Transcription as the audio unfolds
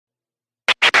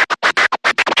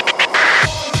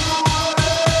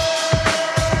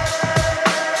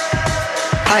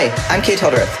Hi, I'm Kate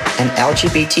Hildreth, an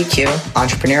LGBTQ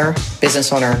entrepreneur,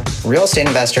 business owner, real estate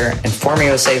investor, and former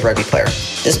USA rugby player.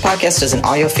 This podcast is an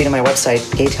audio feed on my website,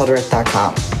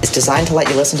 katehildreth.com. It's designed to let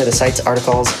you listen to the site's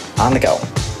articles on the go.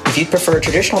 If you'd prefer a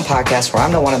traditional podcast where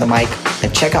I'm the one on the mic,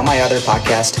 then check out my other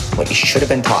podcast, What You Should Have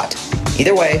Been Taught.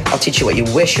 Either way, I'll teach you what you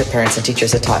wish your parents and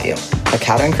teachers had taught you, like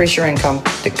how to increase your income,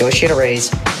 negotiate a raise,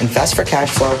 invest for cash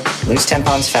flow, lose 10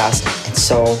 pounds fast, and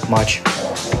so much more.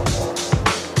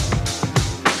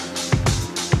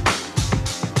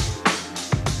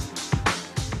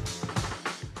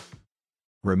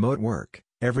 Remote work,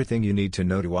 everything you need to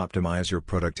know to optimize your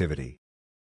productivity.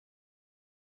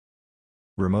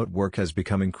 Remote work has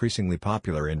become increasingly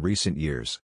popular in recent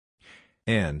years.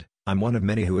 And, I'm one of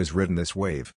many who has ridden this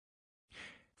wave.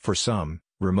 For some,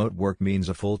 remote work means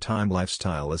a full-time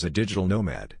lifestyle as a digital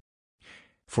nomad.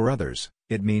 For others,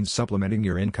 it means supplementing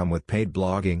your income with paid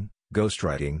blogging,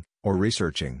 ghostwriting, or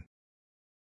researching.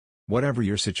 Whatever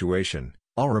your situation,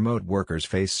 all remote workers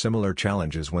face similar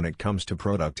challenges when it comes to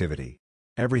productivity.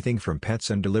 Everything from pets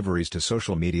and deliveries to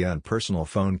social media and personal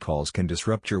phone calls can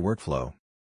disrupt your workflow.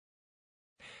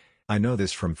 I know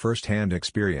this from first-hand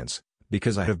experience,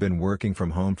 because I have been working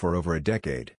from home for over a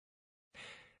decade.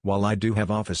 While I do have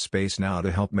office space now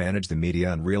to help manage the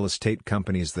media and real estate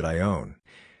companies that I own,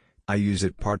 I use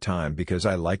it part-time because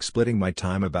I like splitting my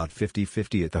time about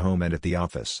 50-50 at the home and at the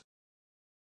office.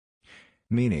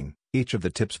 Meaning, each of the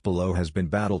tips below has been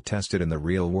battle-tested in the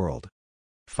real world.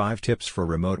 5 tips for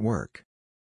remote work.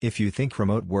 If you think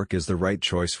remote work is the right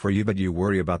choice for you but you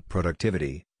worry about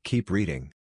productivity, keep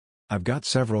reading. I've got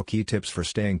several key tips for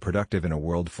staying productive in a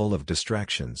world full of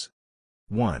distractions.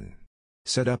 1.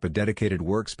 Set up a dedicated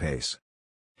workspace.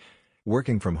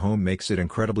 Working from home makes it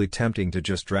incredibly tempting to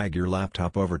just drag your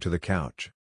laptop over to the couch.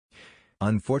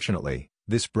 Unfortunately,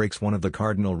 this breaks one of the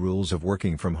cardinal rules of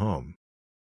working from home.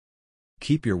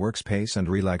 Keep your workspace and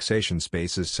relaxation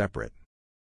spaces separate.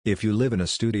 If you live in a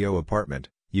studio apartment,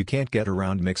 you can't get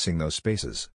around mixing those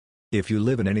spaces. If you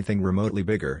live in anything remotely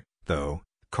bigger, though,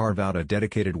 carve out a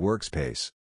dedicated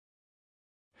workspace.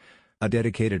 A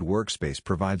dedicated workspace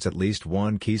provides at least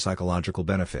one key psychological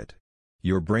benefit.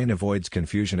 Your brain avoids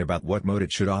confusion about what mode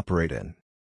it should operate in.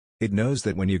 It knows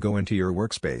that when you go into your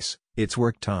workspace, it's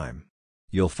work time.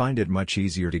 You'll find it much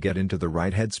easier to get into the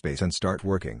right headspace and start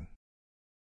working.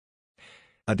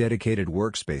 A dedicated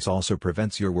workspace also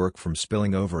prevents your work from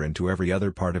spilling over into every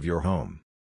other part of your home.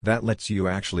 That lets you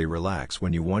actually relax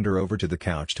when you wander over to the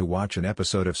couch to watch an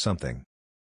episode of something.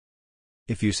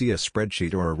 If you see a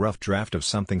spreadsheet or a rough draft of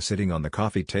something sitting on the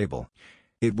coffee table,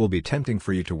 it will be tempting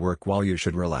for you to work while you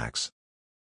should relax.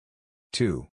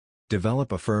 2.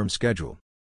 Develop a firm schedule.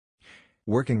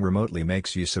 Working remotely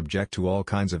makes you subject to all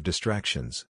kinds of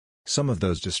distractions. Some of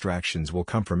those distractions will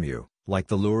come from you, like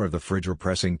the lure of the fridge or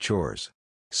pressing chores.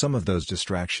 Some of those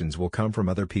distractions will come from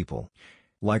other people,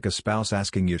 like a spouse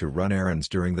asking you to run errands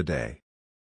during the day.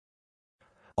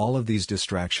 All of these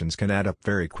distractions can add up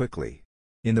very quickly.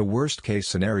 In the worst-case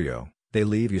scenario, they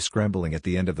leave you scrambling at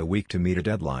the end of the week to meet a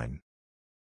deadline.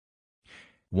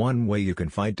 One way you can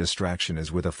fight distraction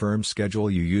is with a firm schedule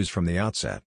you use from the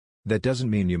outset. That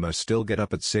doesn't mean you must still get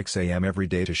up at 6 a.m. every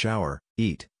day to shower,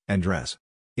 eat, and dress.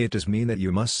 It does mean that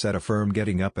you must set a firm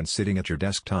getting up and sitting at your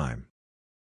desk time.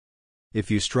 If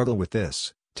you struggle with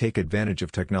this, take advantage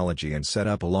of technology and set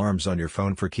up alarms on your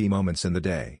phone for key moments in the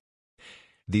day.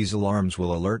 These alarms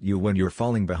will alert you when you're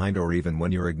falling behind or even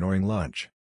when you're ignoring lunch.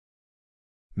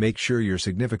 Make sure your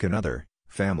significant other,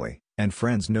 family, and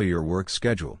friends know your work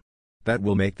schedule. That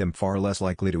will make them far less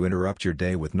likely to interrupt your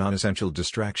day with non-essential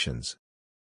distractions.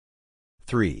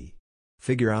 3.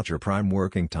 Figure out your prime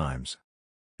working times.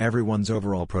 Everyone's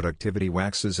overall productivity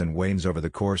waxes and wanes over the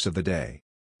course of the day.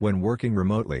 When working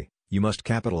remotely, you must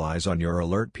capitalize on your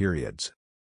alert periods.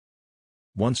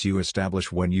 Once you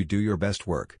establish when you do your best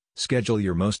work, schedule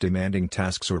your most demanding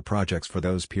tasks or projects for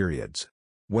those periods.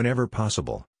 Whenever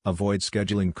possible, avoid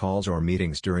scheduling calls or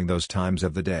meetings during those times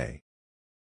of the day.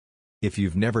 If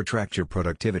you've never tracked your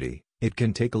productivity, it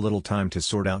can take a little time to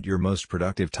sort out your most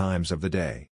productive times of the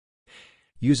day.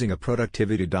 Using a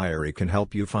productivity diary can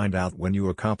help you find out when you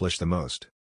accomplish the most.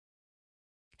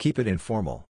 Keep it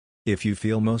informal. If you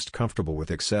feel most comfortable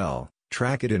with Excel,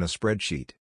 track it in a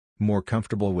spreadsheet. More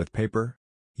comfortable with paper?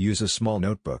 Use a small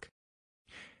notebook.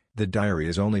 The diary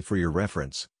is only for your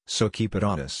reference, so keep it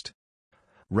honest.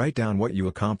 Write down what you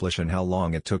accomplish and how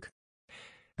long it took.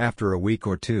 After a week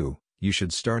or two, you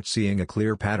should start seeing a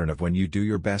clear pattern of when you do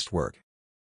your best work.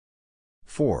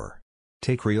 4.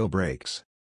 Take real breaks.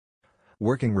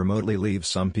 Working remotely leaves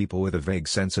some people with a vague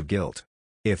sense of guilt.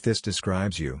 If this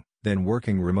describes you, then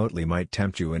working remotely might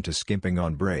tempt you into skimping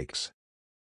on breaks.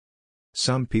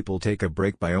 Some people take a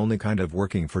break by only kind of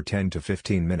working for 10 to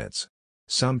 15 minutes.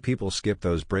 Some people skip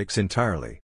those breaks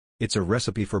entirely. It's a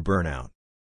recipe for burnout.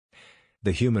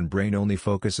 The human brain only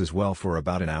focuses well for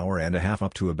about an hour and a half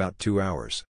up to about 2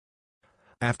 hours.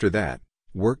 After that,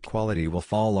 work quality will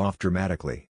fall off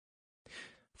dramatically.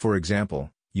 For example,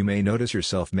 you may notice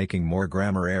yourself making more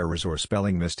grammar errors or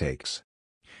spelling mistakes.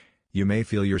 You may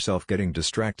feel yourself getting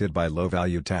distracted by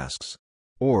low-value tasks.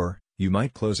 Or, you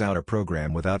might close out a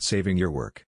program without saving your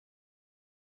work.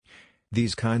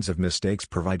 These kinds of mistakes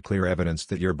provide clear evidence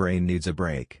that your brain needs a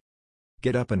break.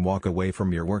 Get up and walk away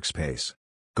from your workspace.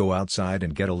 Go outside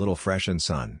and get a little fresh and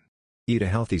sun. Eat a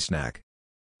healthy snack.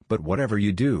 But whatever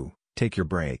you do, take your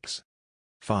breaks.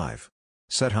 5.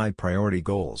 Set high-priority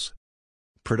goals.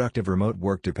 Productive remote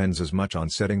work depends as much on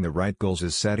setting the right goals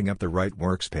as setting up the right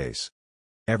workspace.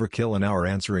 Ever kill an hour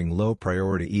answering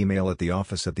low-priority email at the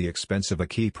office at the expense of a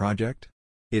key project?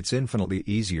 It's infinitely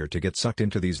easier to get sucked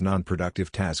into these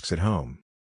non-productive tasks at home.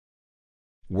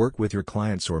 Work with your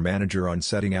clients or manager on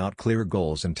setting out clear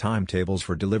goals and timetables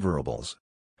for deliverables.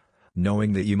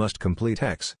 Knowing that you must complete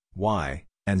X, Y,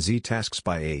 and Z tasks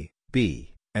by A,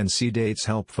 B, and C dates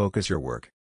help focus your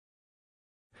work.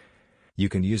 You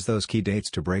can use those key dates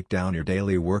to break down your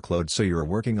daily workload so you're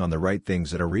working on the right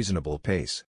things at a reasonable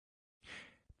pace.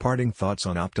 Parting thoughts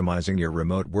on optimizing your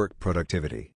remote work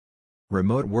productivity.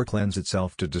 Remote work lends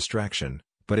itself to distraction,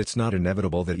 but it's not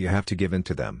inevitable that you have to give in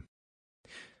to them.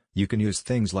 You can use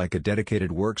things like a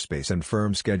dedicated workspace and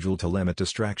firm schedule to limit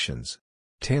distractions.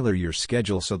 Tailor your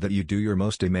schedule so that you do your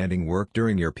most demanding work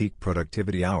during your peak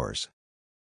productivity hours.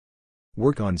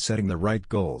 Work on setting the right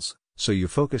goals, so you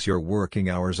focus your working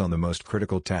hours on the most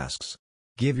critical tasks.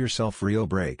 Give yourself real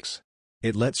breaks.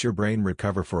 It lets your brain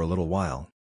recover for a little while.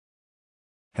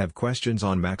 Have questions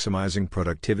on maximizing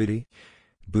productivity,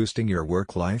 boosting your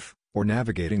work life, or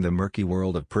navigating the murky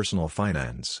world of personal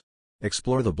finance?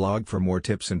 Explore the blog for more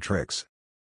tips and tricks.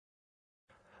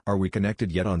 Are we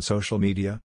connected yet on social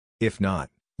media? If not,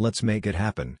 let's make it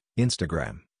happen.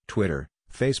 Instagram, Twitter,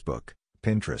 Facebook,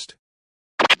 Pinterest.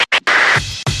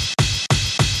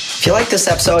 If you like this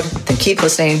episode, then keep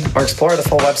listening or explore the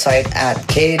full website at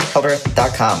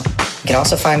CadeHildreth.com. You can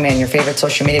also find me on your favorite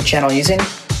social media channel using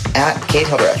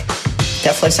 @CadeHildreth.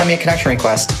 Definitely send me a connection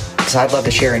request, because I'd love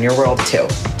to share in your world too.